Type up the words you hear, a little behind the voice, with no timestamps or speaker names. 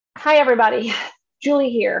Hi, everybody. Julie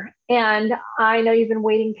here. And I know you've been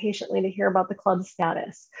waiting patiently to hear about the club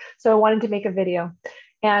status. So I wanted to make a video.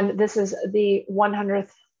 And this is the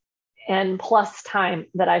 100th and plus time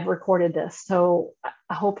that I've recorded this. So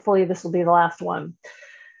hopefully this will be the last one.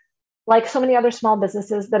 Like so many other small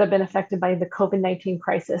businesses that have been affected by the COVID-19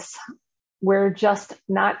 crisis, we're just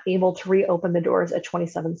not able to reopen the doors at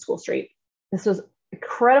 27 School Street. This was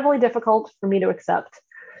incredibly difficult for me to accept,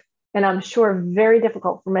 and I'm sure very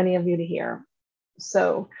difficult for many of you to hear.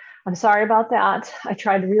 So I'm sorry about that. I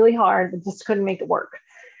tried really hard, but just couldn't make it work.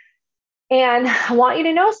 And I want you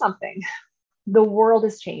to know something. The world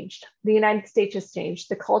has changed. The United States has changed.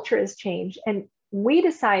 The culture has changed. And we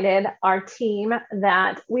decided, our team,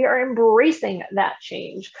 that we are embracing that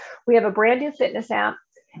change. We have a brand new fitness app.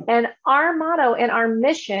 And our motto and our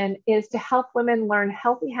mission is to help women learn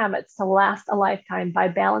healthy habits to last a lifetime by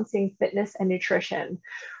balancing fitness and nutrition.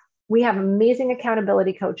 We have amazing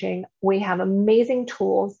accountability coaching. We have amazing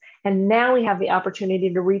tools. And now we have the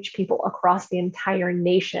opportunity to reach people across the entire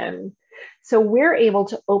nation. So we're able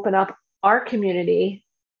to open up our community.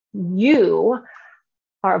 You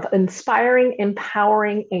are inspiring,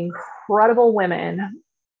 empowering, incredible women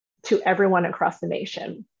to everyone across the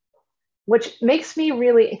nation, which makes me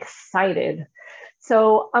really excited.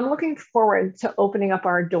 So I'm looking forward to opening up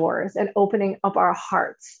our doors and opening up our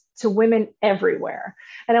hearts to women everywhere.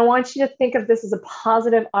 And I want you to think of this as a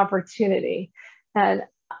positive opportunity and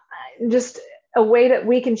just a way that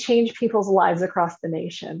we can change people's lives across the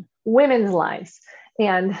nation, women's lives,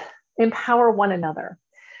 and empower one another.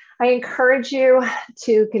 I encourage you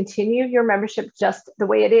to continue your membership just the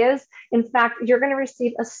way it is. In fact, you're going to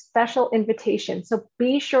receive a special invitation. So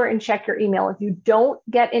be sure and check your email. If you don't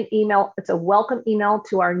get an email, it's a welcome email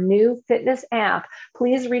to our new fitness app.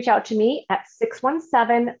 Please reach out to me at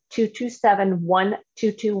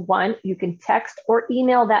 617-227-1221. You can text or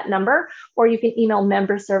email that number, or you can email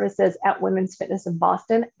member services at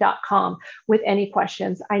womensfitnessofboston.com with any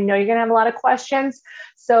questions. I know you're going to have a lot of questions.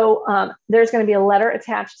 So there's going to be a letter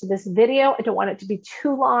attached to this video. I don't want it to be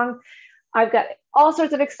too long. I've got all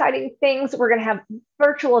sorts of exciting things. We're going to have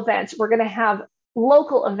virtual events. We're going to have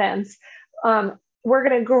local events. We're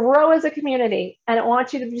going to grow as a community. And I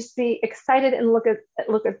want you to just be excited and look at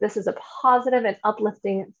this as a positive and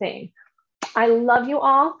uplifting thing. I love you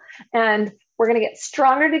all. And we're going to get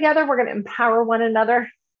stronger together. We're going to empower one another.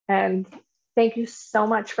 And thank you so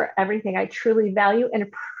much for everything. I truly value and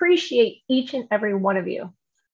appreciate each and every one of you.